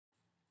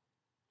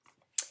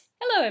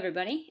Hello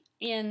everybody.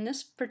 In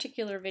this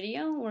particular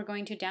video we're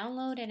going to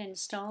download and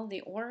install the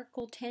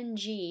Oracle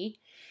 10G,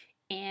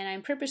 and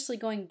I'm purposely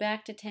going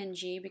back to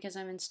 10G because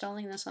I'm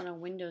installing this on a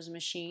Windows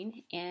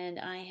machine, and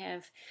I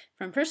have,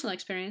 from personal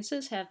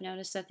experiences, have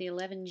noticed that the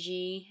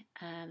 11G,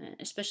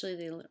 especially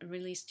the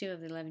release 2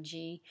 of the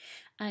 11G,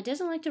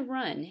 doesn't like to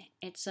run.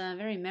 It's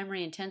very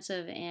memory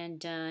intensive,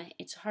 and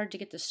it's hard to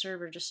get the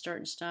server to start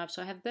and stop,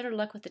 so I have better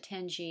luck with the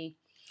 10G.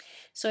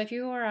 So if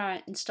you are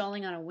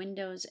installing on a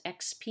Windows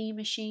XP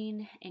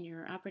machine and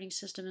your operating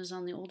system is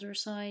on the older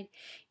side,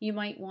 you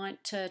might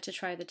want to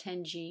try the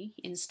 10G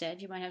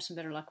instead. You might have some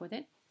better luck with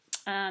it.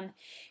 And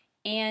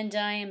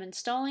I am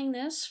installing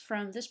this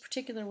from this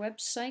particular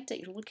website that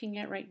you're looking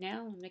at right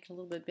now. I'll make it a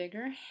little bit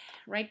bigger.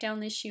 Write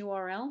down this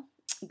URL,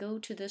 go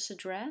to this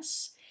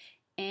address,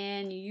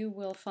 and you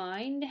will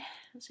find,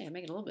 let's see, I'll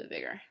make it a little bit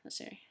bigger. Let's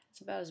see, it's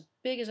about as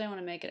big as I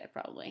want to make it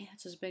probably.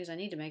 It's as big as I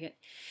need to make it.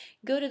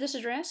 Go to this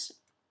address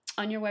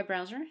on your web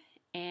browser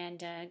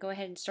and go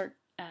ahead and start,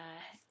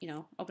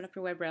 open up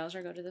your web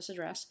browser, go to this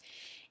address.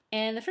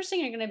 And the first thing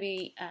you're going to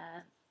be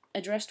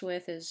addressed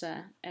with is,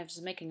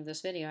 as making this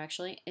video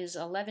actually, is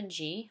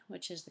 11G,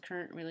 which is the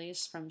current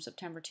release from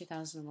September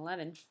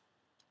 2011.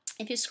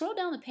 If you scroll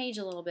down the page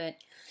a little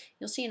bit,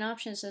 you'll see an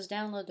option that says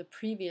download the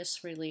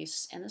previous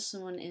release, and this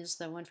one is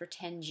the one for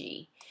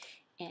 10G.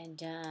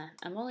 And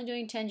I'm only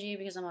doing 10G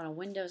because I'm on a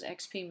Windows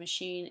XP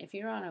machine. If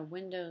you're on a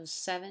Windows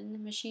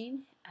 7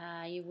 machine,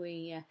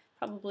 we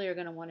probably are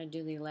going to want to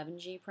do the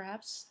 11G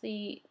perhaps.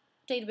 The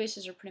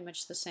databases are pretty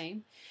much the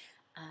same,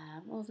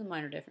 well, the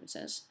minor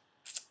differences.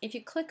 If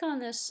you click on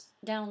this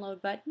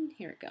download button,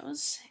 here it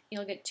goes,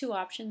 you'll get two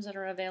options that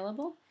are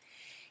available.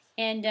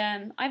 And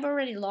I've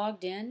already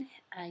logged in.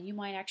 You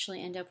might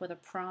actually end up with a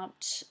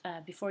prompt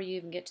before you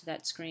even get to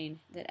that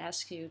screen that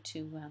asks you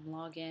to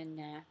log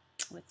in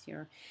with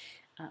your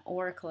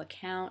Oracle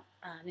account.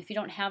 If you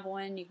don't have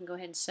one, you can go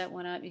ahead and set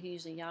one up. You can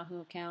use a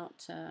Yahoo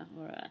account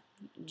or a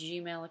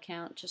Gmail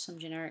account, just some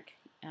generic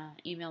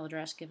email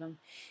address, give them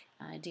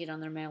to get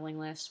on their mailing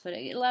list. But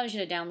it allows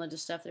you to download the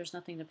stuff. There's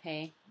nothing to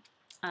pay.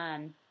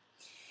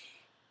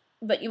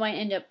 But you might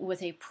end up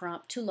with a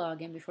prompt to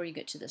log in before you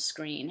get to the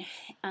screen.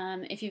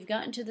 If you've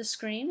gotten to the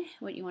screen,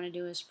 what you want to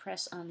do is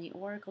press on the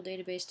Oracle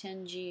Database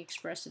 10G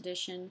Express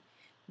Edition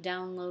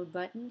download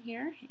button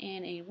here,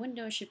 and a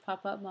window should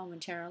pop up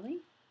momentarily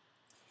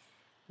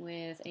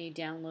with a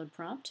download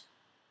prompt.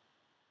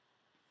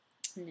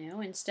 No,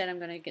 instead I'm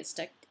going to get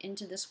stuck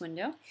into this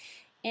window,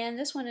 and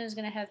this one is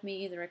going to have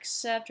me either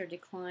accept or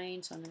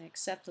decline, so I'm going to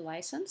accept the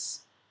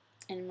license.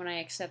 And when I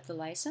accept the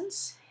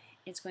license,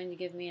 it's going to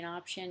give me an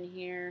option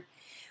here.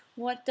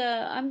 What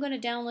I'm going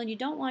to download, you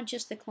don't want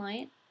just the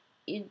client.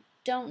 You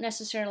don't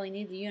necessarily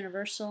need the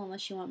universal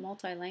unless you want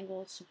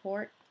multilingual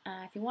support.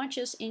 If you want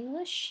just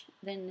English,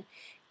 then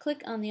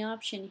click on the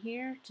option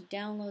here to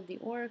download the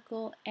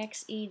Oracle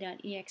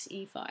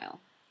xe.exe file.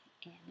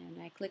 And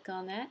then I click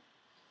on that.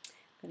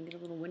 I'm going to get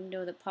a little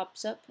window that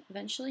pops up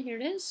eventually. Here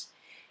it is.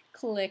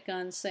 Click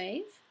on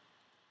Save.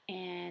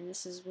 And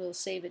this is, we'll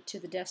save it to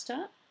the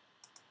desktop.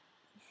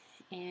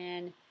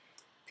 And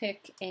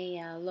pick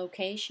a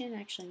location.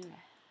 Actually, I'm going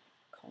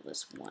to call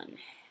this 1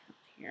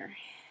 here.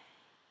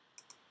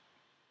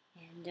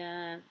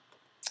 And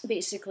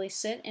basically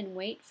sit and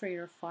wait for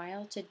your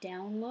file to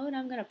download.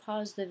 I'm going to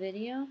pause the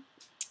video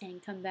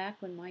and come back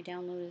when my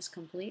download is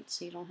complete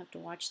so you don't have to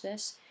watch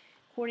this.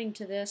 According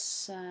to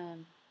this,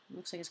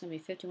 looks like it's going to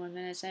be 51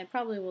 minutes, and it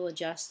probably will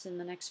adjust in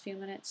the next few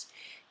minutes.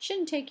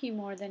 Shouldn't take you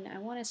more than, I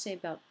want to say,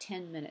 about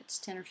 10 minutes,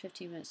 10 or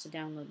 15 minutes to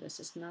download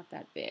this. It's not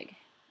that big.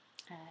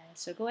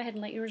 So go ahead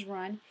and let yours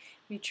run.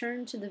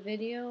 Return to the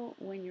video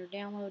when your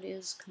download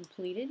is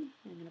completed.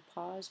 I'm going to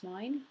pause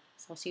mine,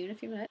 so I'll see you in a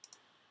few minutes.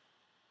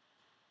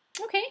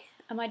 Okay,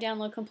 my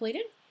download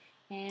completed,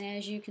 and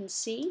as you can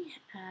see,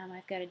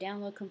 I've got a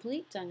download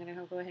complete. I'm going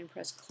to go ahead and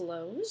press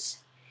close,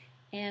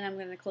 and I'm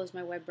going to close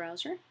my web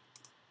browser.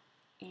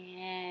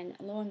 And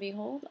lo and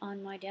behold,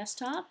 on my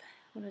desktop,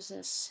 what is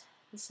this?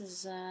 This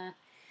is, oh,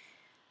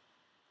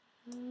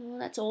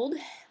 that's old.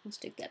 Let's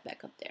stick that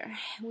back up there.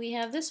 We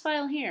have this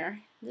file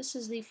here. This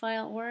is the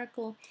file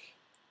Oracle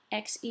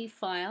XE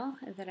file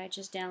that I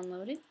just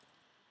downloaded.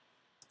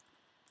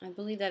 I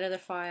believe that other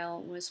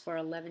file was for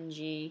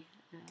 11G.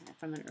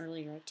 From an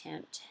earlier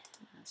attempt,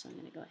 so I'm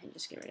going to go ahead and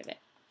just get rid of it.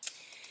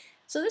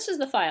 So this is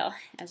the file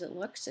as it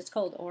looks. It's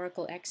called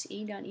Oracle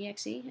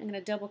xe.exe. I'm going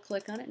to double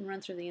click on it and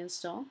run through the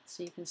install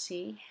so you can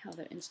see how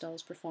the install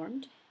is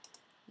performed.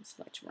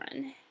 Let's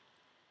run.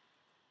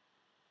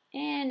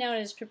 And now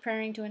it is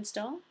preparing to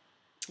install.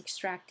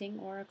 Extracting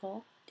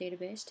Oracle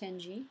Database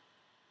 10G.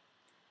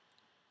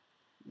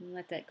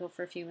 Let that go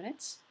for a few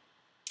minutes.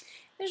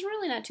 There's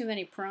really not too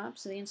many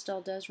prompts, so the install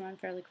does run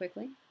fairly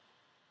quickly.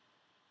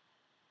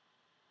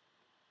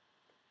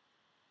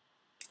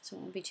 So it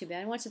won't be too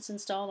bad. Once it's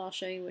installed, I'll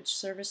show you which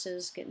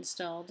services get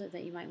installed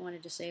that you might want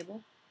to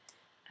disable.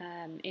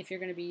 If you're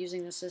going to be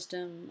using the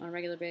system on a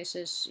regular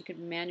basis, you could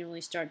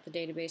manually start the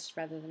database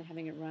rather than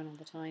having it run all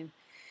the time.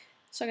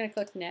 So I'm going to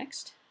click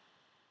Next.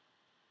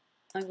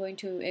 I'm going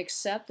to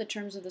accept the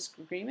terms of this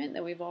agreement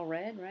that we've all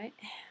read, right?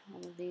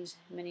 All of these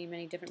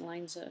many different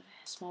lines of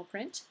small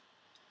print.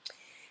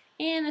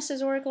 And this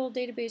is Oracle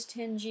Database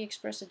 10G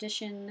Express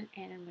Edition,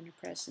 and I'm going to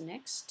press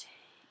Next.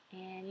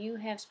 And you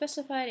have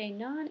specified a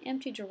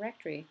non-empty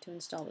directory to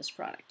install this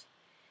product.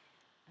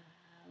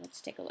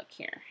 Let's take a look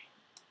here.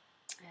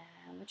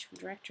 Which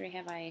directory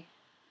have I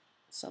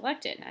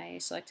selected? I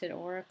selected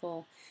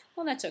Oracle.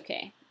 Well, that's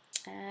okay.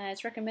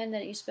 It's recommended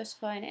that you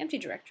specify an empty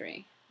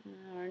directory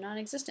or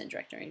non-existent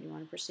directory if you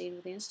want to proceed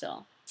with the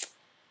install.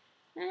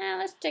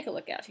 Let's take a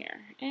look out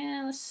here.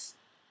 And let's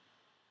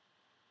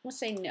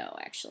say no,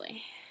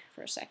 actually,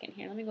 for a second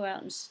here. Let me go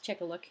out and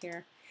check a look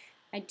here.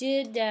 I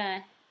did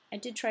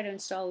try to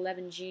install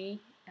 11G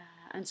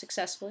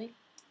unsuccessfully.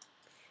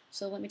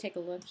 So let me take a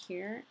look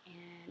here.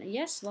 And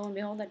yes, lo and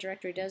behold, that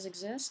directory does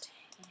exist.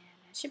 And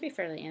it should be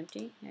fairly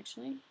empty,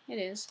 actually. It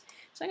is.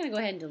 So I'm going to go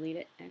ahead and delete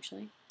it,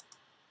 actually.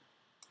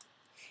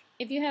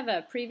 If you have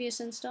a previous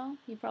install,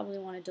 you probably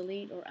want to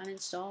delete or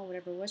uninstall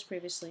whatever was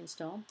previously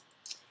installed,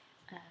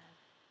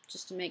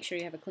 just to make sure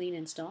you have a clean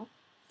install.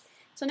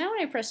 So now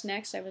when I press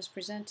Next, I was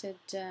presented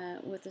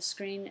with a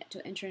screen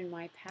to enter in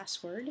my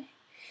password.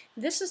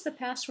 This is the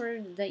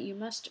password that you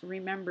must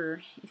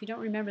remember. If you don't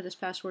remember this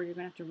password, you're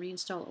going to have to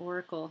reinstall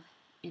Oracle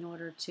in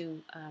order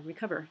to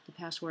recover the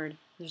password.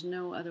 There's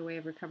no other way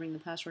of recovering the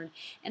password.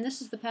 And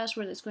this is the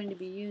password that's going to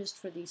be used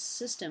for the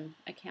system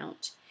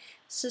account.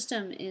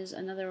 System is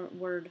another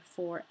word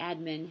for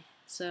admin.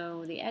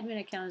 So the admin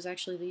account is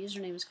actually, the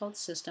username is called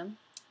system.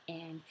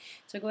 And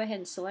so go ahead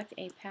and select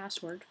a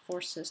password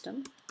for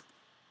system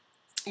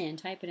and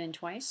type it in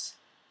twice.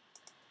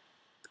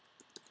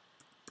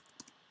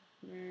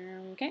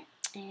 Okay,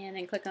 and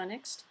then click on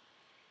Next.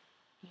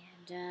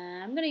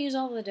 And I'm going to use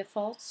all the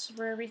defaults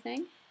for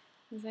everything,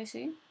 as I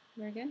see.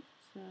 Very good.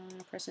 So I'm going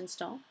to press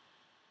Install.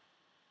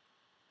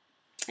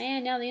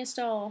 And now the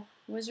install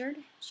wizard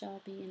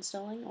shall be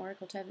installing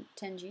Oracle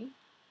 10G.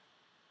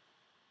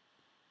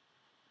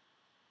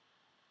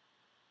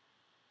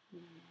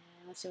 And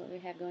let's see what we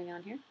have going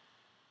on here.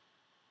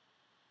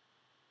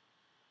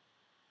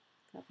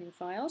 Copying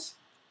files.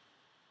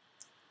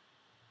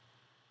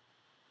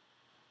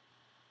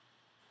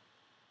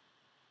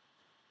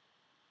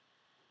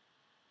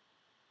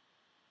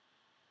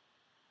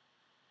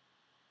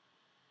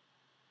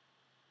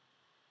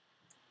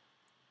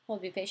 We'll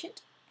be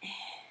patient.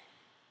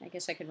 I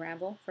guess I could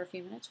ramble for a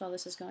few minutes while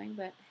this is going,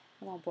 but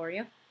I won't bore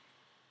you.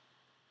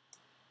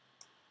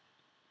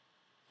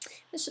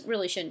 This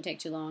really shouldn't take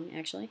too long,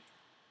 actually.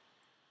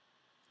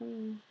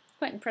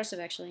 Quite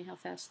impressive, actually, how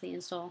fast the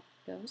install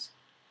goes.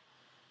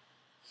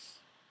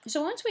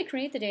 So once we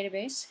create the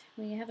database,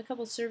 we have a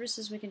couple of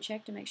services we can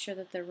check to make sure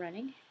that they're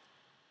running.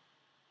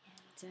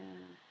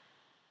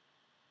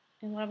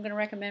 And what I'm going to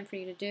recommend for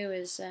you to do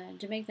is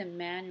to make them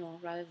manual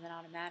rather than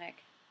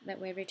automatic. That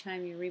way every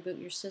time you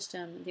reboot your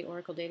system, the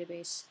Oracle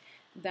database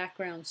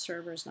background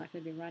server is not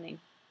going to be running.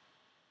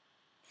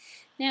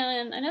 Now,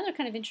 another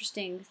kind of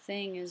interesting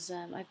thing is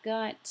I've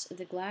got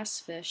the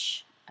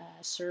Glassfish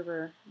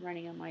server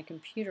running on my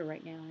computer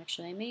right now.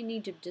 Actually, I may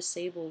need to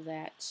disable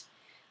that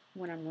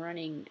when I'm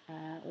running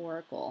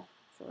Oracle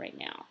for right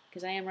now,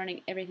 because I am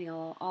running everything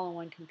all on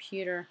one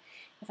computer.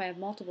 If I have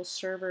multiple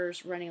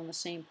servers running on the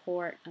same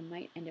port, I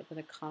might end up with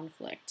a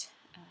conflict,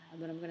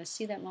 but I'm going to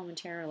see that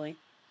momentarily.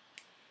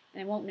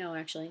 And I won't know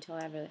actually until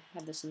I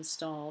have this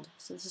installed.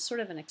 So this is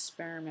sort of an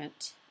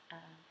experiment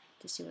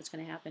to see what's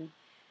going to happen.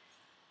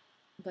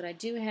 But I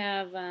do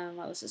have,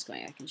 while this is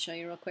going, I can show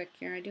you real quick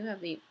here. I do have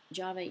the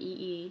Java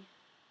EE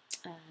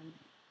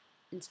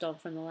installed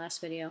from the last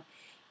video.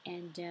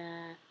 And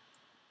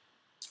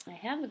I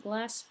have the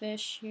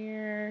Glassfish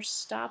here,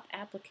 stop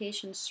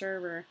application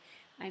server.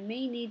 I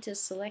may need to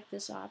select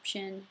this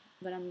option,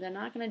 but I'm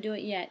not going to do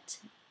it yet.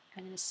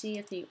 I'm going to see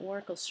if the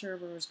Oracle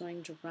server is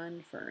going to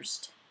run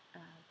first.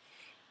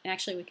 And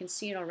actually, we can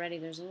see it already.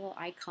 There's a little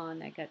icon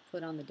that got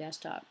put on the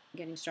desktop,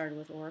 getting started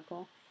with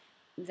Oracle,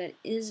 that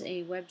is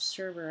a web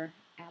server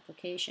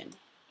application.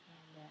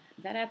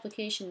 And that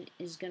application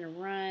is going to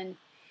run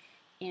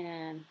in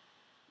an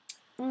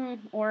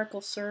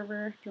Oracle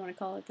server, if you want to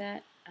call it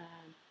that.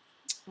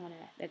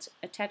 That's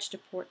attached to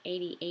port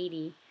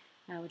 8080,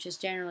 which is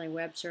generally a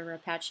web server,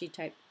 Apache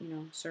type,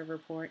 server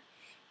port.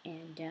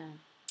 And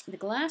the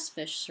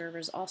Glassfish server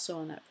is also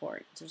on that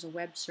port. There's a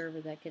web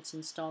server that gets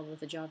installed with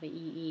the Java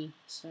EE.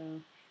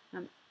 So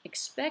I'm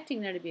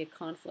expecting there to be a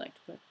conflict,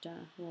 but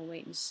we'll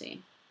wait and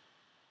see.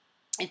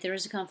 If there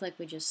is a conflict,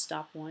 we just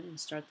stop one and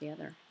start the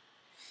other.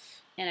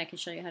 And I can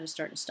show you how to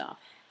start and stop.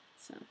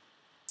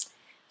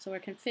 So we're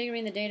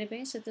configuring the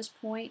database at this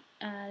point.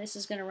 This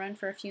is going to run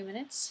for a few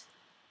minutes.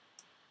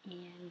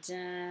 And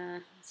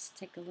let's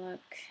take a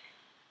look.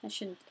 I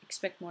shouldn't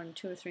expect more than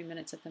 2 or 3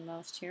 minutes at the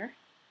most here.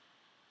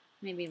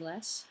 Maybe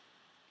less.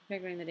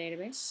 Configuring the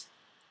database.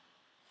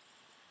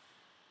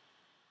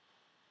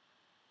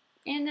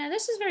 And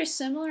this is very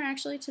similar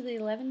actually to the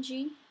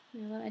 11G.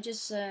 I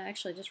just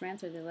actually just ran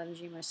through the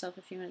 11G myself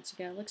a few minutes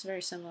ago. It looks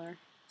very similar.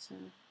 So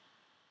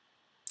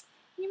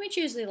you may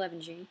choose the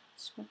 11G.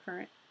 It's more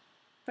current.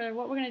 for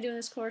what we're going to do in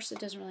this course, it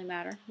doesn't really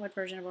matter what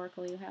version of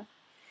Oracle you have.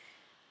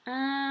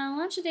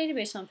 Launch a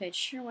database homepage.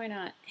 Sure, why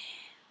not?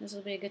 This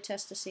will be a good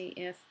test to see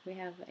if we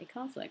have a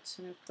conflict.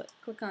 So I'm going to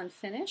click on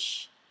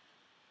Finish.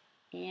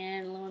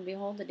 And lo and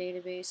behold, the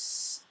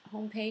database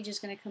homepage is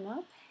going to come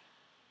up.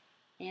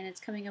 And it's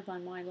coming up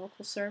on my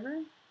local server.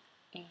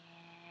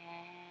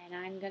 And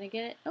I'm going to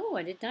get it. Oh,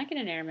 I did not get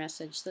an error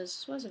message.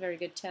 This was a very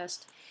good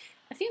test.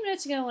 A few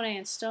minutes ago when I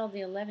installed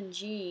the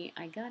 11G,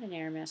 I got an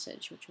error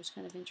message, which was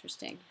kind of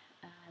interesting.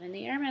 And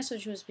the error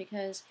message was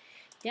because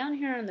down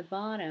here on the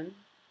bottom,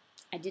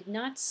 I did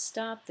not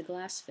stop the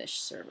Glassfish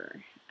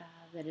server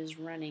that is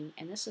running,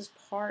 and this is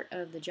part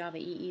of the Java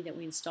EE that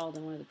we installed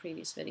in one of the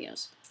previous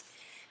videos.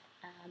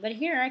 But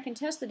here I can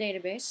test the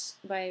database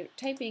by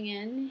typing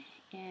in,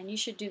 and you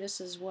should do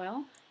this as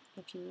well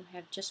if you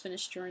have just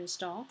finished your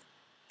install.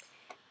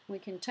 We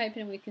can type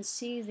in, we can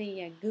see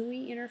the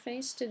GUI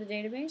interface to the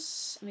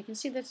database, and we can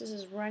see that this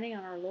is running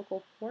on our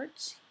local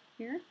ports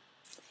here.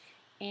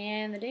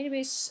 And the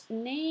database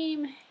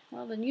name,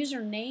 well, the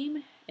user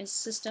name is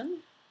system.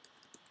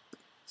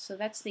 So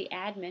that's the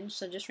admin,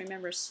 so just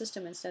remember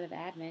system instead of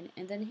admin.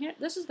 And then here,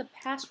 this is the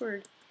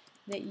password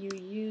that you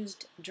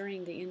used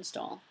during the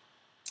install.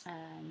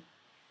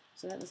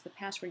 So that was the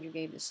password you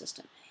gave the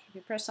system. If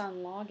you press on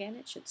login,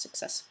 it should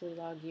successfully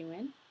log you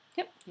in.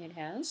 Yep, it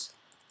has.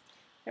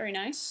 Very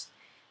nice.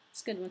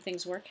 It's good when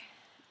things work.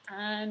 So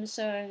I'm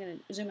going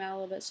to zoom out a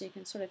little bit so you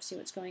can sort of see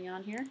what's going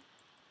on here.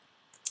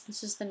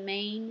 This is the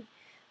main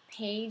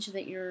page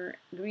that you're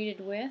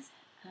greeted with.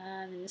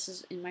 And this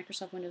is in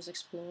Microsoft Windows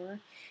Explorer.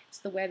 It's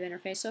the web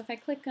interface. So if I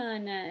click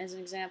on, as an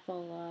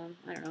example,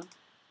 I don't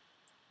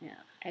know,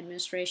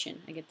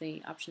 administration, I get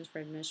the options for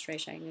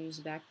administration. I can use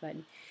the back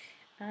button.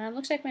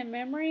 Looks like my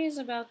memory is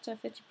about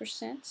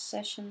 50%.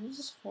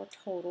 Sessions for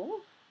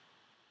total.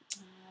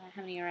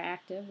 How many are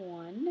active?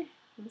 1.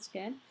 That's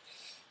good.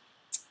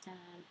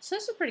 So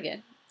this is pretty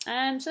good.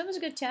 So that was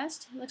a good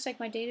test. It looks like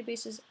my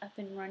database is up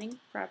and running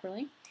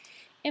properly.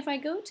 If I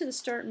go to the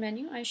Start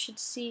menu, I should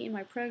see in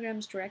my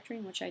Programs directory,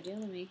 which I do.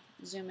 Let me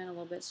zoom in a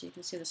little bit so you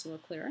can see this a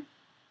little clearer.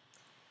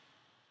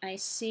 I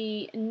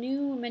see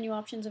new menu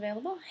options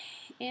available,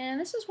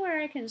 and this is where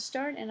I can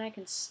start and I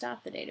can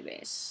stop the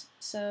database.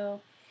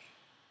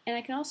 And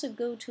I can also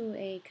go to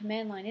a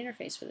command line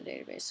interface for the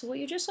database. So what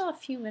you just saw a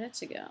few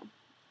minutes ago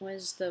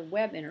was the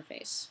web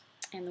interface.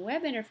 And the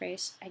web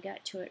interface, I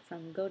got to it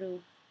from Go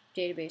to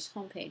Database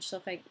Homepage. So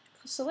if I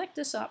select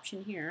this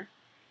option here,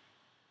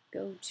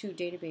 Go to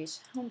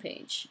Database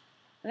Homepage,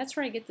 that's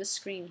where I get this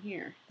screen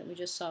here that we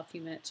just saw a few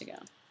minutes ago.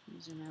 Let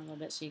me zoom out a little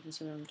bit so you can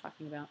see what I'm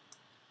talking about.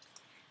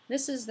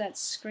 This is that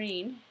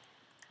screen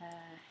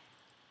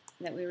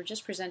that we were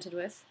just presented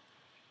with,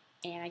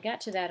 and I got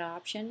to that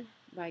option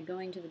by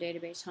going to the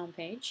database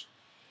homepage.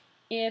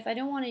 If I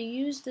don't want to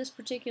use this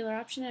particular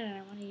option and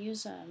I want to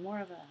use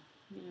more of a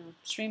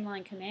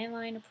streamlined command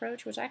line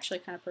approach, which I actually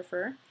kind of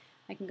prefer,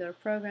 I can go to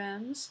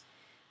Programs,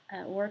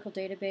 Oracle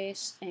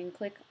Database, and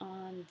click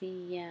on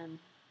the,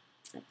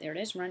 there it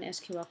is, Run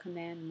SQL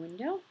Command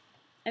window.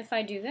 If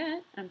I do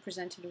that, I'm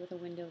presented with a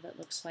window that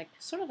looks like,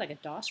 sort of like a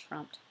DOS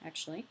prompt,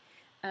 actually.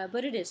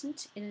 But it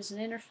isn't. It is an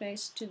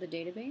interface to the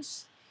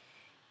database.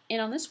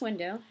 And on this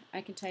window,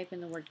 I can type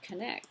in the word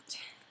connect,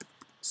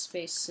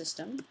 space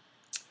system,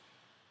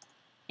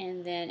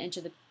 and then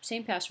enter the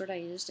same password I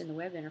used in the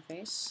web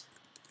interface,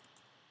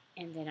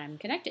 and then I'm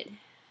connected.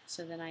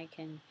 So then I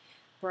can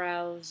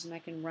browse and I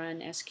can run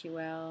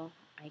SQL.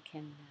 I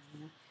can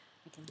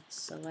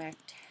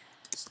select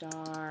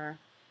star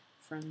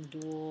from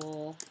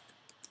dual.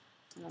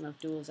 I don't know if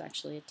dual is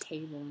actually a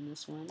table in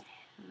this one.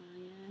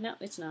 No,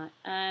 it's not.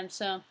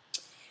 So,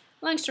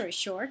 long story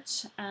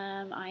short,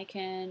 I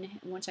can,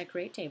 once I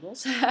create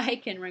tables, I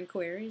can run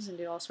queries and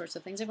do all sorts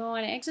of things. If I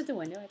want to exit the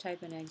window, I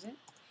type in exit.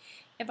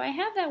 If I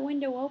have that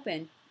window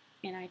open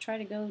and I try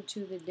to go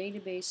to the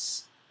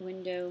database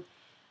window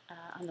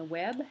on the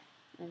web,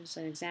 as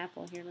an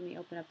example here, let me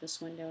open up this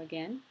window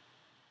again.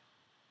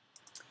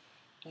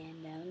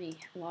 And let me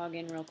log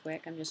in real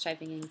quick. I'm just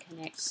typing in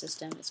connect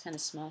system. It's kind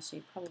of small, so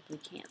you probably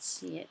can't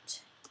see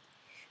it.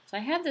 So I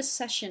have this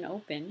session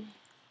open,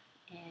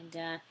 and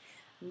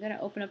I'm going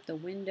to open up the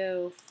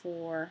window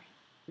for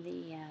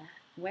the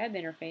web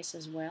interface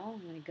as well.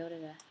 I'm going to go to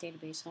the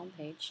database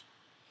homepage.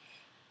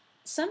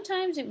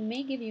 Sometimes it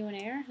may give you an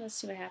error. Let's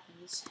see what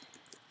happens.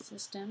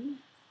 System.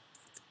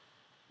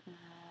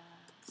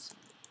 Let's see.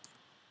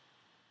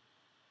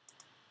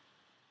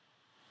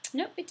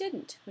 Nope, it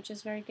didn't, which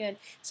is very good.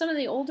 Some of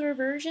the older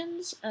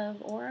versions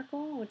of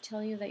Oracle would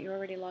tell you that you're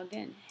already logged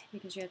in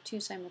because you have 2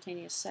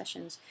 simultaneous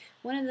sessions.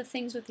 One of the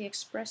things with the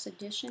Express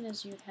Edition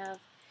is you have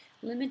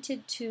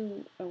limited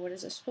to, or what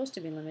is it supposed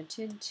to be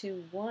limited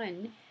to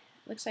 1.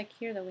 Looks like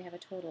here that we have a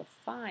total of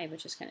 5,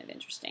 which is kind of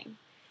interesting.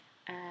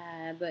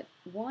 But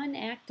 1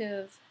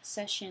 active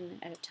session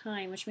at a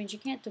time, which means you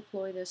can't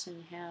deploy this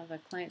and have a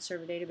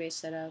client-server database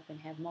set up and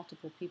have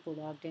multiple people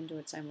logged into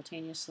it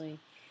simultaneously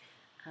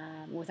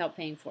without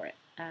paying for it.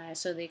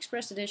 So the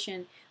Express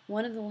Edition,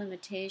 one of the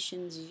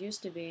limitations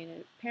used to be,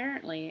 and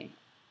apparently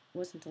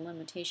wasn't the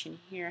limitation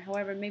here.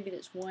 However, maybe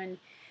that's one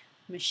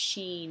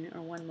machine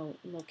or one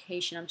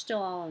location. I'm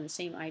still all on the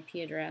same IP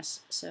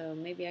address, so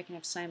maybe I can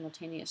have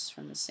simultaneous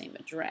from the same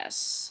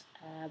address.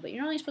 But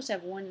you're only supposed to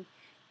have one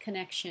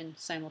connection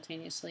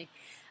simultaneously.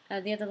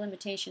 The other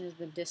limitation is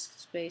the disk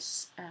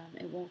space.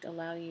 It won't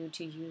allow you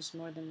to use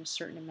more than a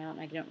certain amount.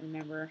 I don't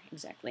remember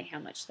exactly how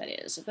much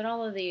that is. But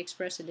all of the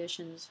Express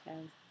editions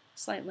have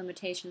slight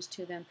limitations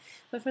to them.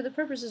 But for the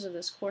purposes of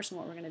this course and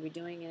what we're going to be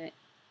doing in it,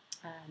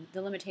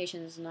 the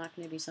limitation is not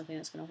going to be something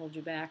that's going to hold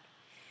you back.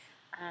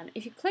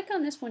 If you click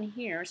on this one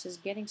here, it says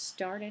Getting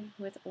Started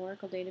with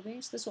Oracle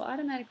Database. This will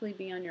automatically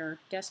be on your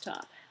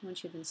desktop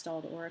once you've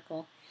installed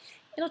Oracle.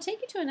 It'll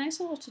take you to a nice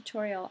little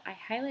tutorial. I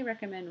highly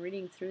recommend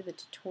reading through the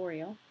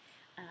tutorial.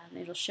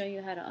 It'll show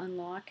you how to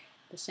unlock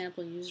the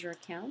sample user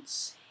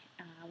accounts,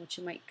 which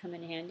might come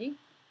in handy.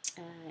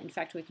 In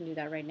fact, we can do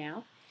that right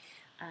now.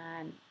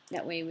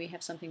 That way we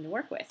have something to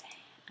work with.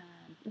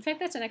 In fact,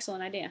 that's an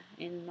excellent idea.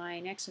 In my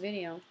next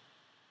video,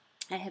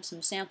 I have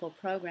some sample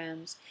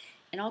programs,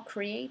 and I'll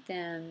create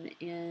them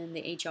in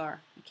the HR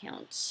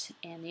account.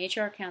 And the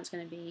HR account is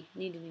going to be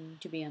needing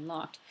to be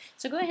unlocked.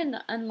 So go ahead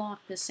and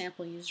unlock this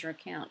sample user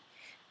account.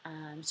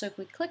 So if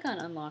we click on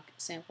Unlock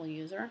Sample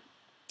User,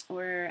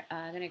 we're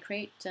going to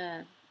create,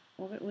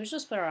 we'll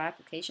just put our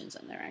applications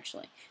in there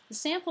actually. The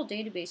sample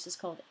database is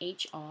called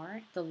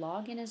HR, the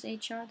login is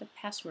HR, the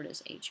password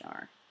is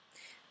HR.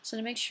 So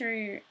to make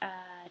sure,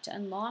 to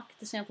unlock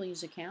the sample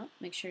user account,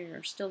 make sure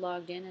you're still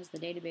logged in as the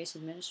database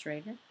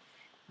administrator.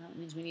 That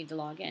means we need to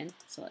log in,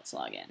 so let's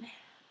log in.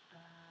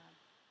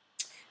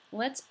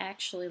 Let's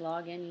actually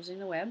log in using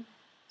the web.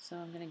 So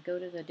I'm going to go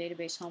to the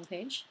database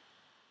homepage,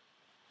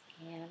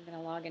 and I'm going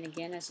to log in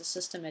again as a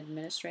system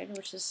administrator,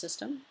 which is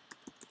system.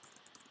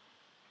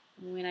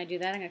 And when I do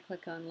that, I'm going to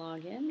click on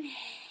login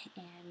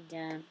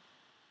and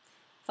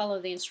follow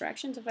the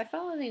instructions. If I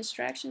follow the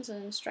instructions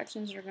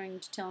are going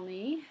to tell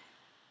me,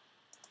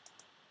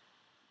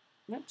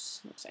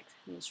 oops, looks like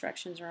the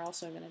instructions are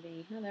also going to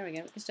be, oh, there we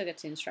go, we can still get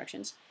to the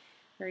instructions.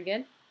 Very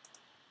good.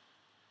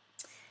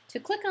 To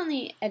click on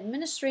the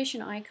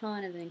administration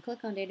icon and then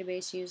click on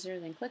database user,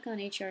 then click on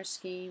HR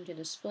scheme to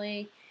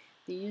display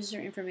the user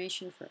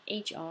information for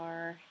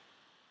HR,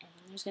 and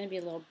then there's going to be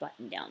a little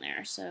button down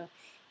there. So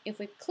if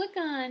we click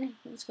on,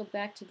 let's go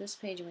back to this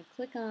page and we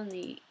click on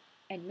the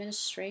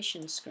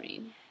administration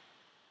screen,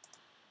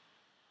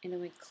 and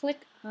then we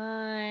click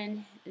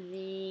on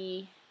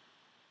the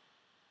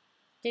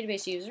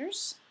database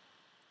users,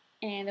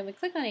 and then we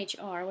click on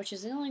HR, which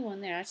is the only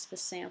one there, that's the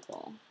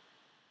sample.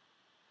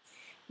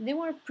 Then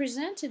we're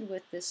presented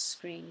with this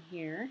screen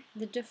here.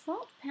 The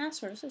default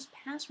password, it says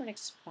password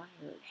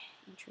expired.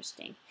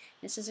 Interesting.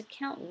 It says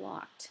account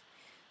locked.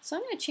 So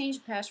I'm going to change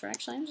the password.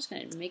 Actually, I'm just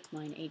going to make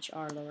mine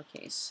HR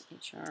lowercase.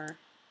 HR.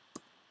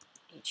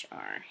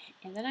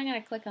 And then I'm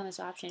going to click on this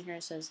option here.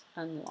 It says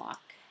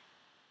unlock.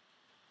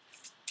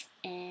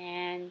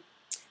 And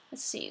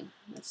let's see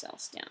what's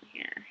else down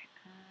here.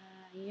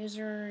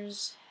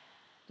 Users,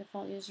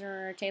 default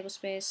user, table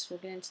space. We'll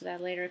get into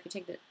that later. If you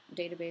take the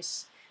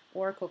database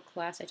Oracle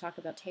class, I talk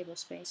about table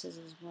spaces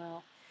as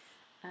well.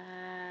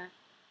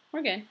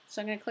 We're good.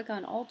 So I'm going to click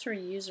on alter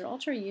user.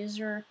 Alter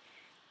user,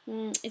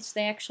 it's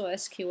the actual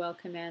SQL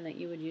command that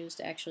you would use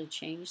to actually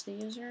change the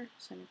user.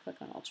 So I'm going to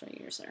click on alter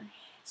user.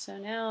 So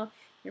now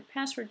your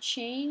password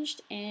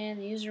changed and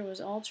the user was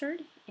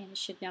altered, and it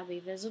should now be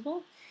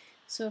visible.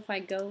 So if I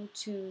go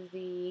to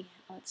the,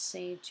 let's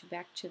say,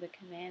 back to the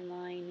command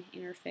line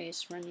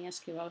interface, run the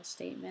SQL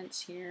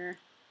statements here,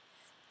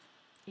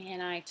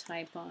 and I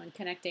type on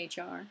connect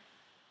HR,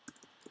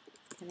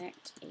 and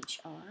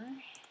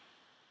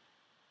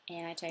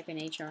I type in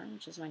HR,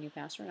 which is my new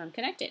password. I'm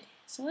connected.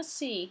 So let's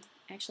see.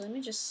 Actually, let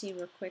me just see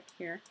real quick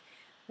here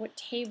what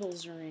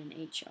tables are in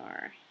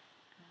HR.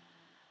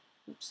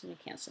 Oops, let me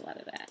cancel out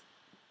of that.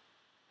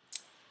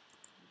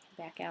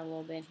 Back out a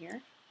little bit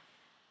here.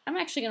 I'm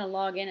actually going to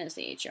log in as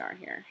the HR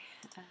here.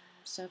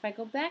 So if I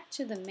go back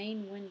to the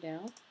main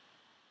window,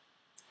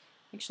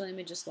 actually let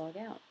me just log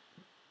out.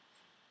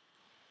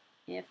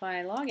 If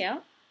I log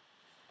out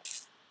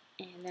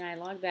and then I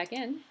log back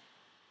in,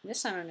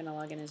 this time I'm going to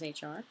log in as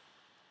HR.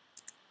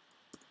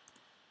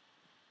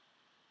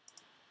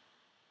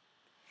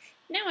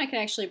 Now I can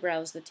actually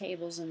browse the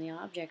tables and the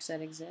objects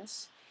that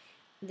exist.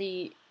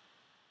 The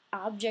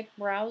object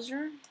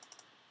browser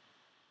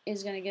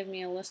is going to give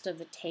me a list of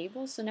the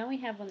tables. So now we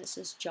have one that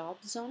says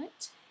jobs on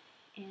it.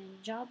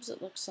 And jobs,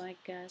 it looks like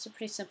it's a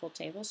pretty simple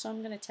table. So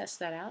I'm going to test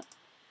that out.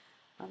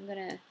 I'm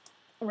going to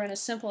run a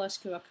simple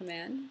SQL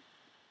command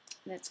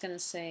that's going to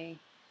say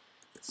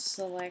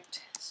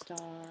select star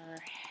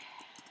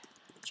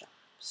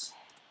jobs.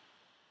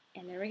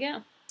 And there we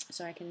go.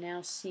 So I can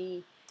now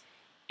see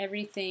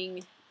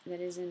everything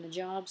that is in the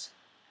jobs.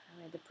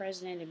 The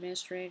president,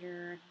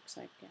 administrator, looks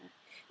like. And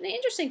the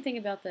interesting thing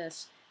about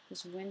this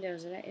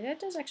Windows, that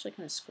does actually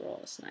kind of scroll.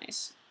 It's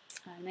nice.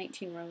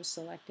 19 rows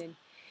selected.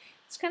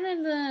 It's kind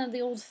of the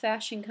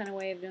old-fashioned kind of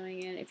way of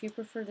doing it. If you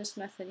prefer this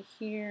method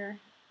here,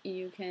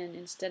 you can,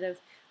 instead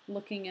of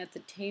looking at the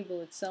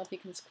table itself, you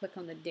can just click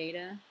on the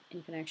data and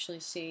you can actually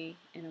see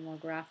in a more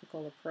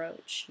graphical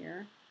approach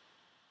here.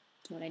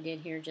 What I did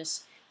here,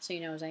 just so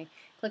you know, is I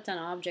clicked on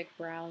Object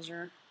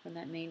Browser from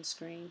that main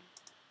screen.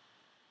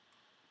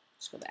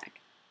 Let's go back.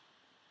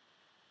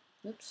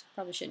 Oops,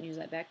 probably shouldn't use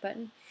that back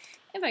button.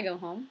 If I go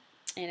home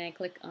and I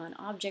click on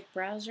Object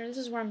Browser, this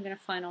is where I'm going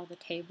to find all the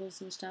tables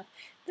and stuff.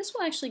 This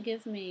will actually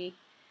give me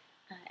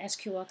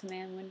SQL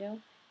command window.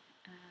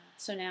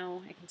 So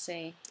now I can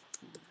say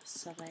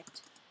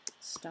select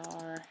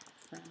star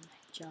from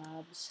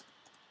jobs,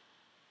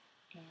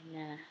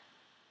 and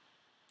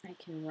I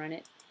can run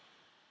it,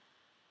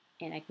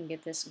 and I can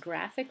get this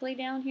graphically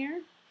down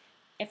here.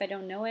 If I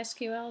don't know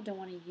SQL, don't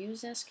want to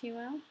use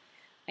SQL,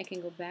 I can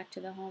go back to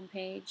the home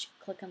page,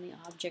 click on the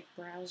Object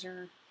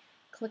Browser,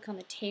 click on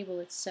the table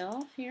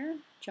itself here,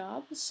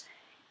 jobs,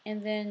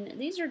 and then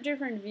these are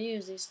different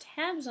views. These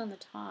tabs on the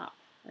top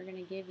are going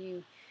to give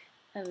you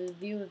a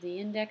view of the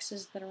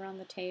indexes that are on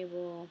the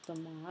table, the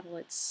model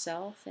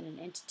itself in an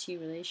entity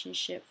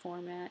relationship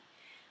format,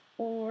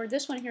 or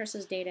this one here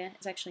says data.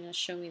 It's actually going to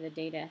show me the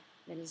data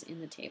that is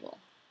in the table.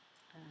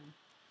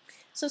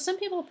 So some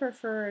people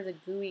prefer the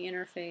GUI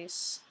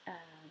interface.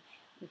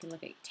 We can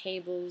look at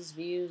tables,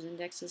 views,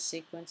 indexes,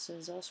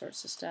 sequences, all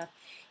sorts of stuff.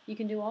 You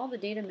can do all the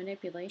data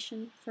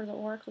manipulation for the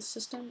Oracle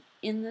system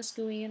in this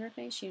GUI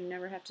interface. You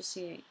never have to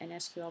see an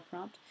SQL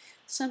prompt.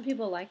 Some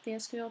people like the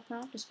SQL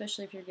prompt,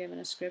 especially if you're given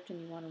a script and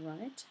you want to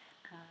run it.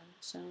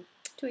 So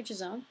to each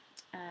his own.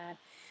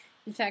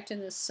 In fact,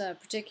 in this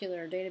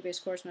particular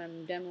database course, when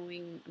I'm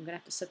demoing, I'm going to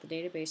have to set the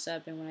database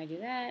up, and when I do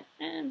that,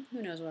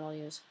 who knows what I'll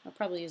use. I'll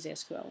probably use the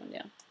SQL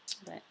window.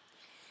 But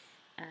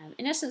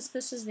in essence,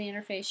 this is the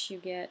interface you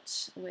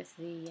get with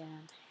the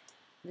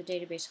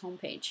database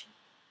homepage.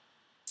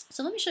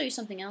 So let me show you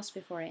something else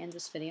before I end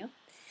this video.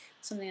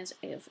 Something that's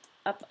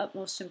of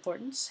utmost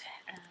importance.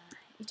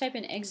 You type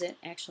in exit,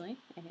 actually,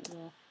 and it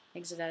will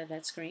exit out of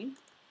that screen.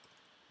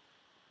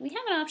 We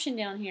have an option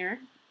down here,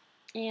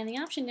 and the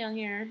option down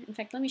here, in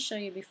fact, let me show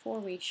you before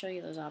we show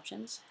you those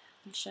options.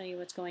 Let me show you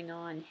what's going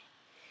on.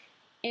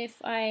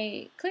 If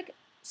I click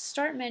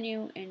Start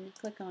menu and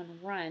click on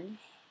Run,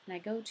 and I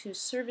go to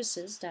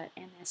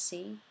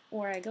services.msc,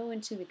 or I go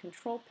into the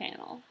control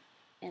panel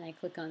and I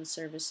click on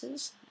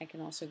services, I can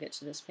also get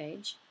to this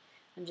page.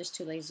 I'm just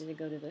too lazy to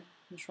go to the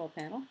control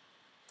panel.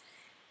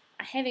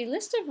 I have a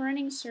list of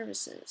running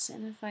services,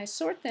 and if I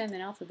sort them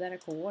in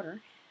alphabetical order,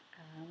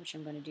 which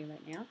I'm going to do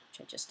right now,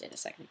 which I just did a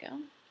second ago,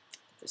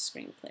 get the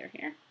screen clear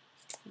here,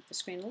 make the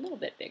screen a little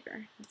bit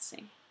bigger. Let's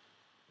see.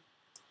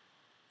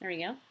 There we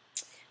go.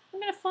 I'm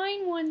going to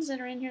find ones that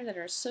are in here that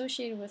are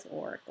associated with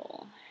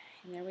Oracle.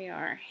 And there we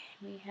are.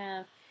 We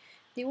have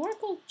the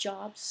Oracle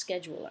Job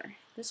Scheduler.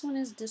 This one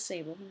is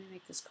disabled. Let me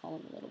make this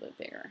column a little bit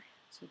bigger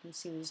so you can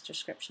see these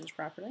descriptions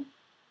properly.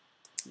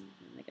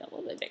 Make it a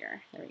little bit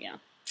bigger. There we go.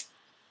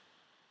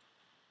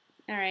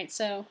 Alright,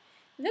 so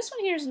this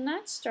one here is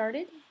not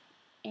started,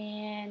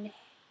 and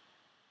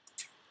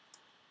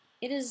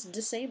it is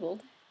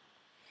disabled.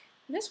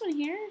 This one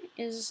here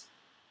is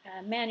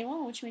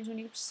manual, which means when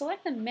you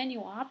select the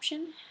menu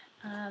option,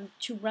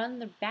 to run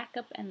the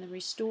backup and the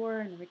restore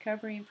and the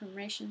recovery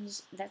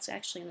informations, that's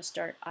actually going to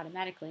start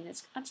automatically, and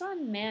it's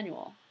on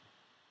manual.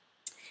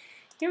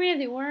 Here we have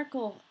the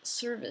Oracle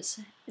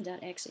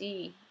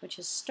service.exe, which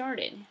is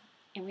started,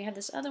 and we have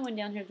this other one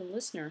down here, the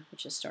listener,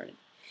 which is started.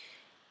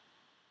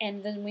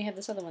 And then we have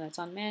this other one that's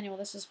on manual.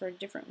 This is for a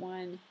different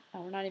one.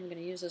 We're not even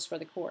going to use this for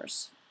the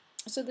course.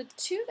 So the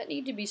two that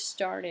need to be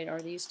started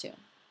are these two.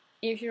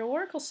 If your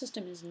Oracle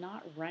system is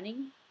not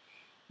running,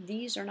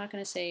 these are not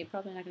going to say,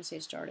 probably not going to say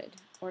started.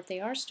 Or if they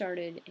are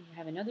started and you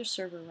have another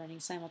server running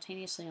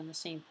simultaneously on the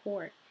same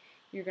port,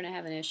 you're going to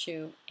have an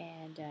issue,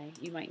 and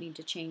you might need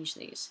to change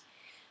these.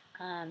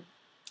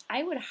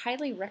 I would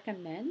highly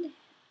recommend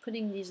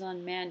putting these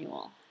on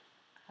manual.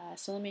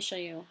 So let me show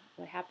you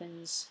what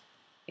happens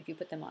if you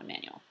put them on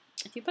manual.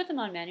 If you put them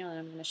on manual, and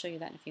I'm going to show you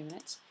that in a few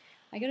minutes,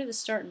 I go to the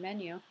Start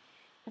menu.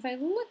 If I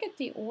look at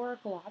the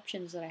Oracle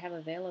options that I have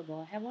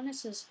available, I have one that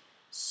says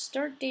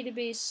Start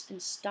Database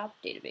and Stop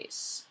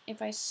Database.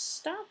 If I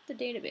stop the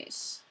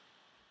database,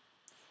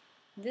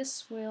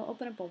 this will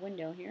open up a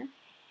window here,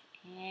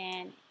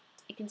 and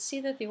you can see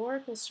that the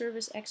Oracle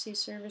Service exe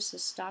service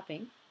is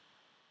stopping,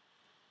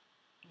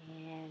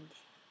 and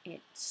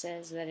it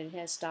says that it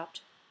has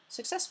stopped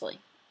successfully.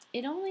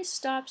 It only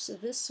stops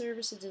this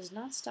service, it does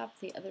not stop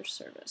the other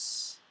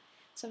service.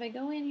 So if I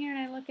go in here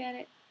and I look at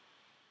it,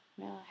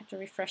 well, I have to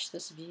refresh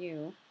this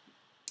view.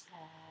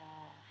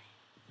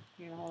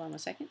 Here, hold on a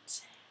second.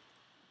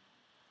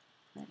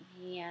 Let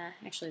me,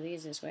 actually the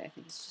easiest way, I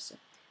think, is just to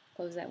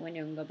close that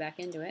window and go back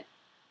into it.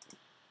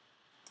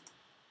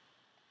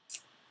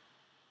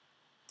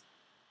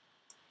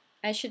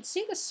 I should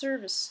see the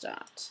service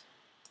stopped.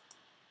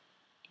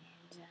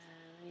 And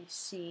let me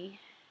see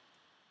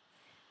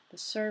the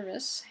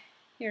service.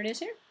 Here it is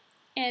here.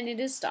 And it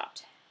is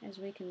stopped. As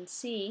we can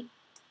see,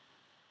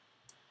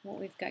 what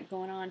we've got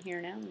going on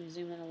here now, let me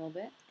zoom in a little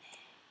bit,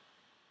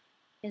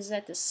 is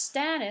that the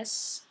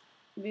status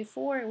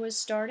before it was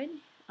started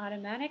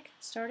automatic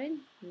started,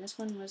 and this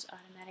one was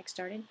automatic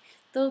started,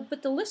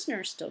 but the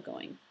listener is still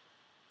going.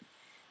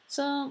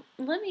 So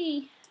let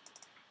me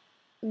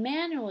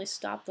manually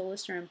stop the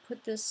listener and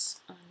put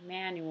this on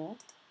manual,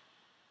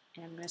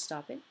 and I'm going to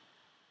stop it.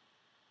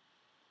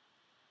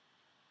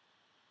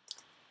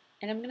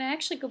 And I'm going to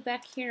actually go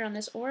back here on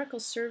this Oracle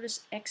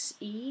Service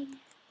XE,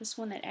 this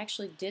one that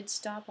actually did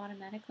stop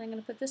automatically. I'm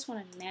going to put this one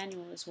on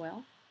manual as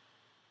well.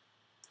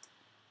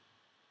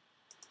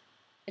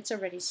 It's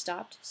already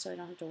stopped, so I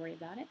don't have to worry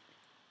about it.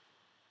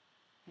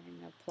 And I'm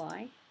going to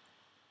apply.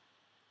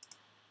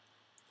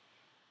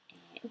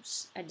 And,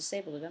 oops, I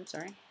disabled it, I'm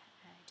sorry.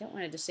 I don't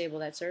want to disable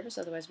that service,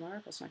 otherwise my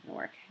Oracle's not going to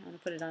work. I'm going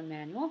to put it on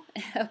manual,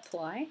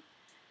 apply.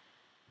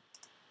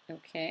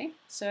 Okay,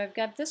 so I've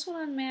got this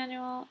one on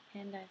manual,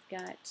 and I've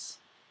got,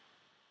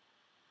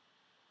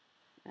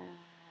 I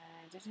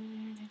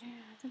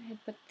thought I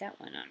had put that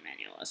one on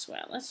manual as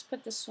well. Let's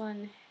put this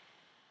one,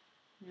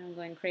 now I'm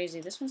going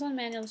crazy. This one's on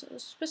manual, so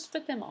let's just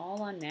put them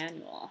all on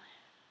manual.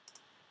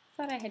 I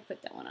thought I had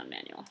put that one on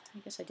manual. I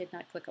guess I did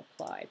not click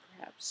apply,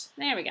 perhaps.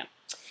 There we go.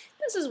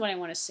 This is what I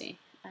want to see.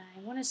 I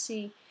want to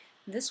see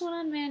this one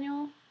on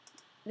manual,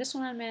 this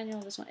one on manual,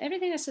 this one.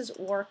 Everything that says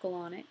Oracle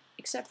on it,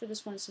 except for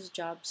this one that says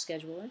Job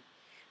Scheduler,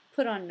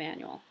 put on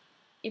manual.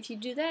 If you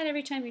do that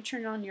every time you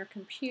turn on your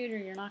computer,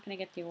 you're not going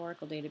to get the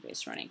Oracle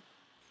database running.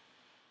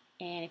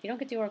 And if you don't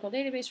get the Oracle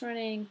database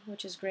running,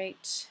 which is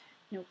great,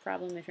 no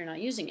problem if you're not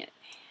using it.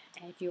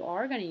 And if you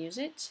are going to use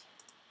it,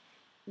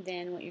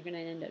 then what you're going to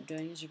end up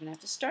doing is you're going to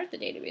have to start the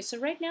database. So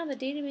right now the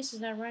database is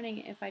not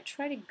running. If I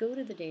try to go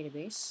to the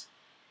database,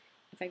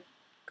 if I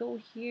go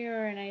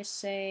here and I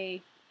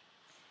say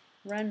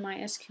run my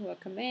SQL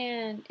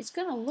command, it's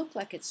going to look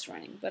like it's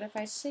running. But if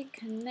I say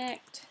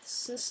connect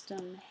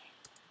system,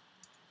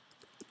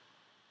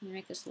 let me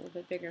make this a little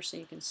bit bigger so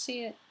you can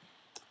see it,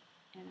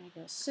 and I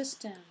go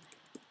system,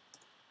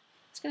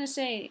 it's going to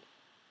say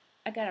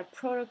I got a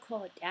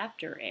protocol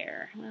adapter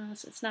error. Well,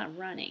 it's not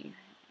running.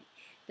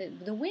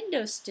 The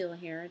window's still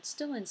here, it's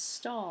still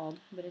installed,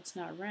 but it's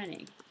not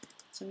running.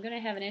 So I'm going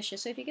to have an issue.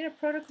 So if you get a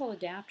protocol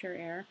adapter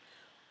error,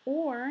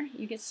 or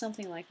you get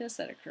something like this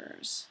that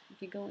occurs,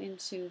 if you go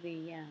into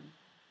the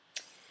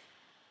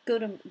go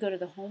to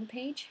the home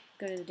page,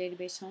 go to the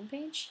database home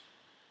page,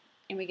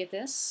 and we get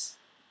this.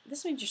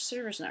 This means your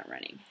server's not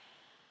running.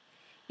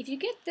 If you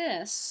get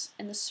this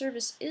and the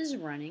service is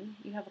running,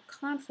 you have a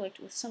conflict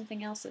with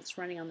something else that's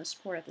running on this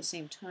port at the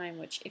same time,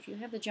 which if you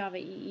have the Java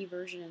EE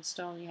version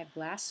installed and you have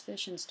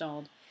Glassfish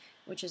installed,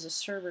 which is a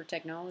server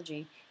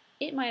technology,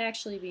 it might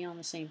actually be on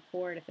the same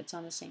port. If it's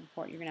on the same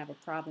port, you're going to have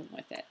a problem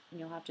with it, and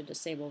you'll have to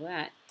disable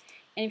that.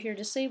 And if you're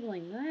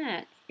disabling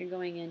that, you're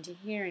going into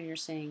here and you're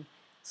saying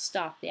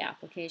stop the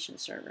application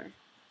server.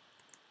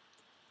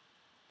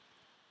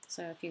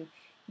 So if you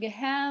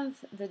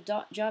have the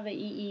Java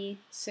EE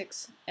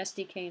 6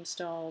 SDK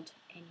installed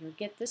and you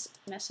get this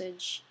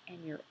message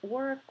and your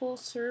Oracle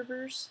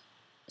services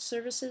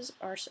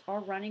are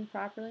running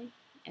properly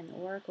and the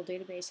Oracle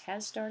database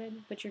has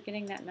started, but you're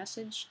getting that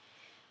message,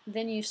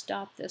 then you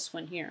stop this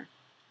one here.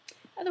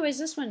 Otherwise,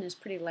 this one is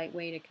pretty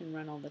lightweight. It can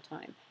run all the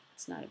time.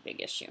 It's not a big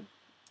issue.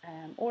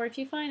 Or if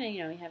you find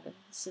you have a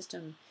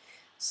system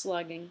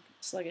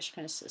sluggish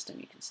kind of system,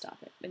 you can stop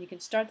it. But you can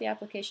start the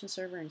application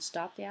server and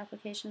stop the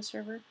application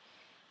server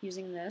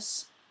using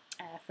this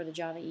for the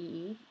Java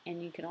EE,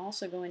 and you can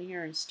also go in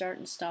here and start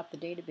and stop the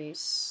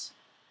database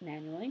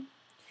manually.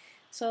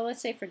 So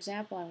let's say, for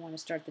example, I want to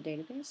start the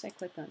database. I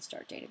click on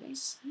Start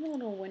Database. A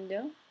little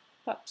window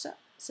pops up.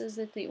 It says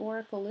that the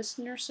Oracle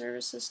Listener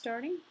service is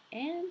starting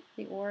and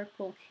the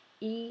Oracle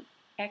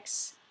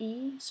EXE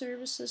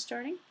service is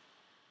starting.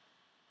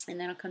 And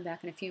then I'll come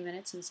back in a few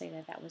minutes and say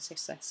that that was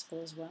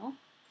successful as well.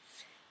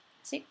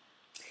 See,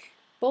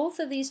 both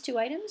of these two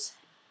items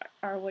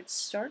are what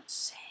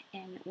starts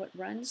and what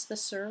runs the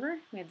server.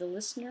 We have the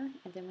listener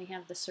and then we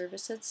have the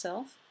service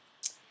itself.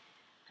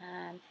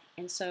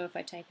 And so if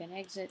I type in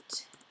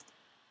exit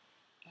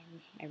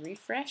and I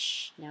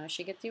refresh, now I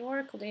should get the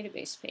Oracle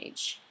database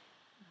page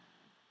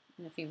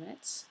in a few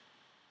minutes.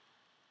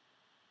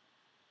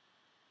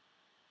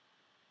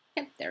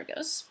 Yep, there it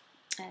goes.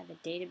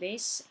 The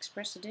database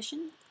Express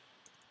Edition.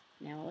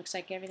 Now it looks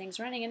like everything's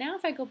running. And now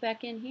if I go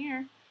back in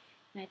here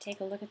and I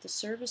take a look at the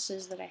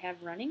services that I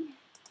have running,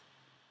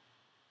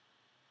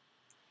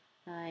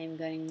 I'm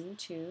going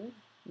to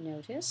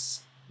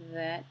notice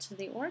that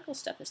the Oracle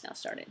stuff is now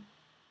started.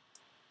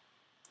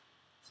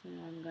 So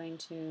I'm going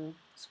to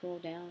scroll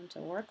down to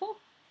Oracle,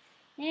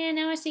 and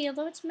now I see,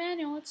 although it's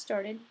manual, it's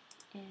started,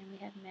 and we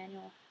have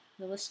manual,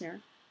 the listener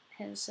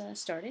has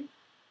started.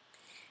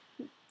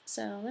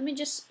 So let me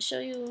just show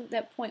you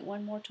that point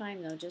one more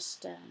time though,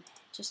 just to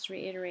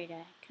reiterate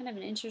a kind of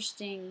an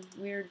interesting,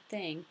 weird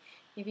thing.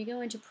 If you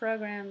go into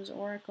Programs,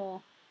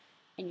 Oracle,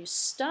 and you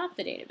stop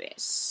the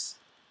database,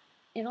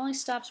 it only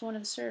stops one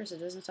of the servers, it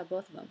doesn't stop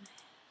both of them.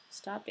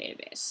 Stop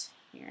database,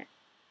 here.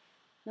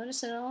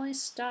 Notice it only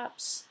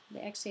stops the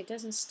XE, it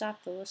doesn't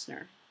stop the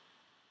listener.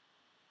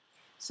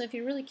 So if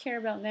you really care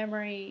about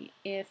memory,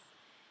 if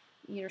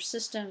your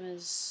system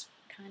is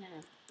kind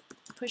of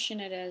pushing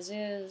it as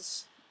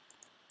is,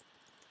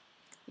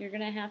 you're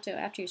going to have to,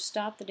 after you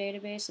stop the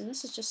database, and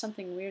this is just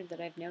something weird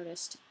that I've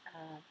noticed,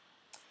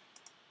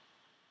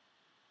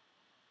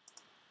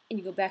 and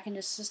you go back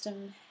into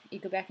system, you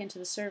go back into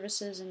the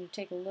services and you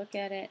take a look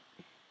at it,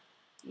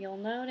 you'll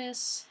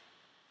notice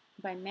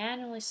by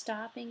manually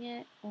stopping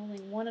it, only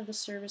one of the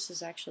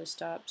services actually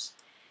stops.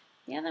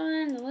 The other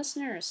one, the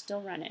listener, is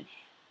still running.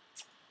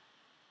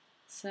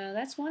 So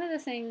that's one of the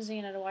things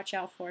to watch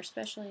out for,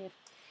 especially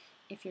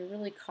if you're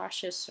really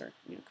cautious or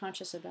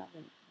conscious about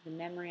the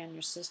memory on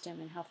your system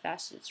and how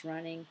fast it's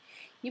running.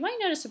 You might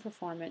notice a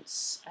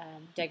performance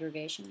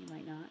degradation, you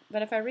might not.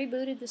 But if I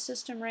rebooted the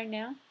system right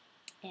now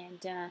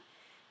and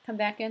come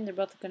back in, they're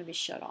both going to be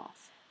shut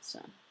off. So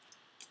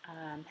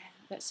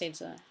that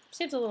saves a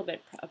little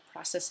bit of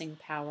processing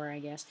power, I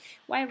guess.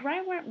 Why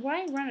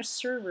run a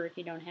server if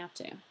you don't have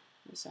to?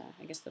 Is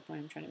I guess the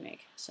point I'm trying to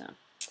make. So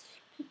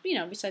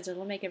besides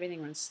it'll make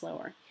everything run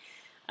slower.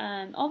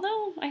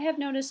 Although I have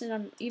noticed, and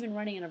I'm even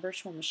running in a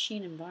virtual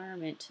machine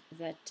environment,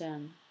 that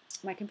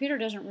my computer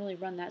doesn't really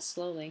run that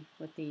slowly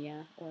with the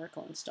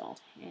Oracle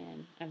installed,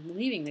 and I'm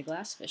leaving the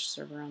Glassfish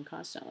server on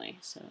constantly,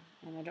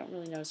 and I don't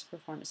really notice a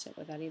performance hit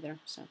with that either.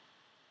 So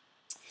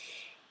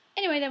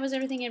anyway, that was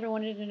everything I ever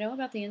wanted to know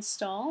about the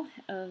install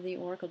of the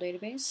Oracle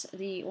database.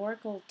 The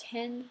Oracle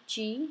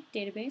 10G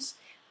database.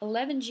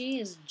 11G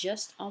is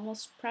just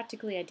almost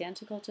practically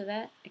identical to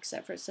that,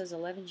 except for it says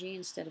 11G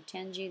instead of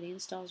 10G. The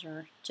installs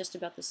are just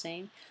about the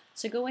same.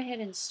 So go ahead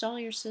and install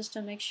your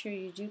system. Make sure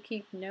you do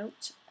keep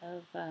note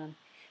of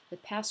the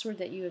password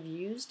that you have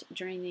used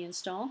during the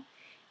install.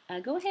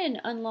 Go ahead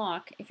and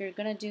unlock if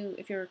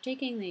you're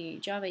taking the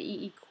Java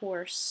EE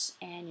course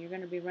and you're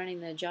going to be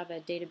running the Java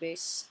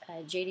database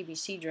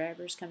JDBC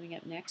drivers coming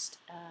up next.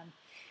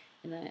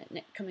 In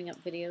the coming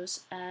up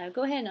videos,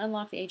 go ahead and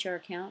unlock the HR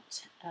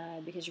account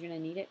because you're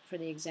going to need it for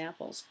the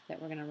examples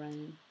that we're going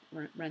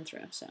to run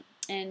through. So,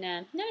 and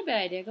not a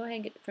bad idea. Go ahead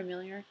and get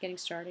familiar, getting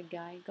started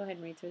guide. Go ahead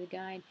and read through the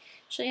guide.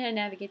 Show you how to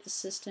navigate the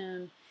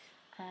system.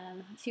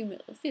 A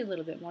few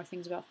little bit more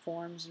things about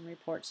forms and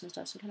reports and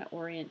stuff, so kind of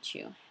orient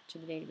you to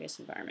the database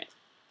environment.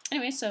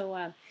 Anyway,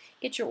 so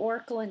get your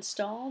Oracle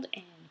installed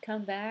and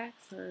come back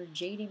for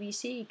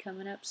JDBC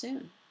coming up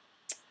soon.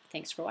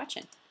 Thanks for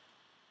watching.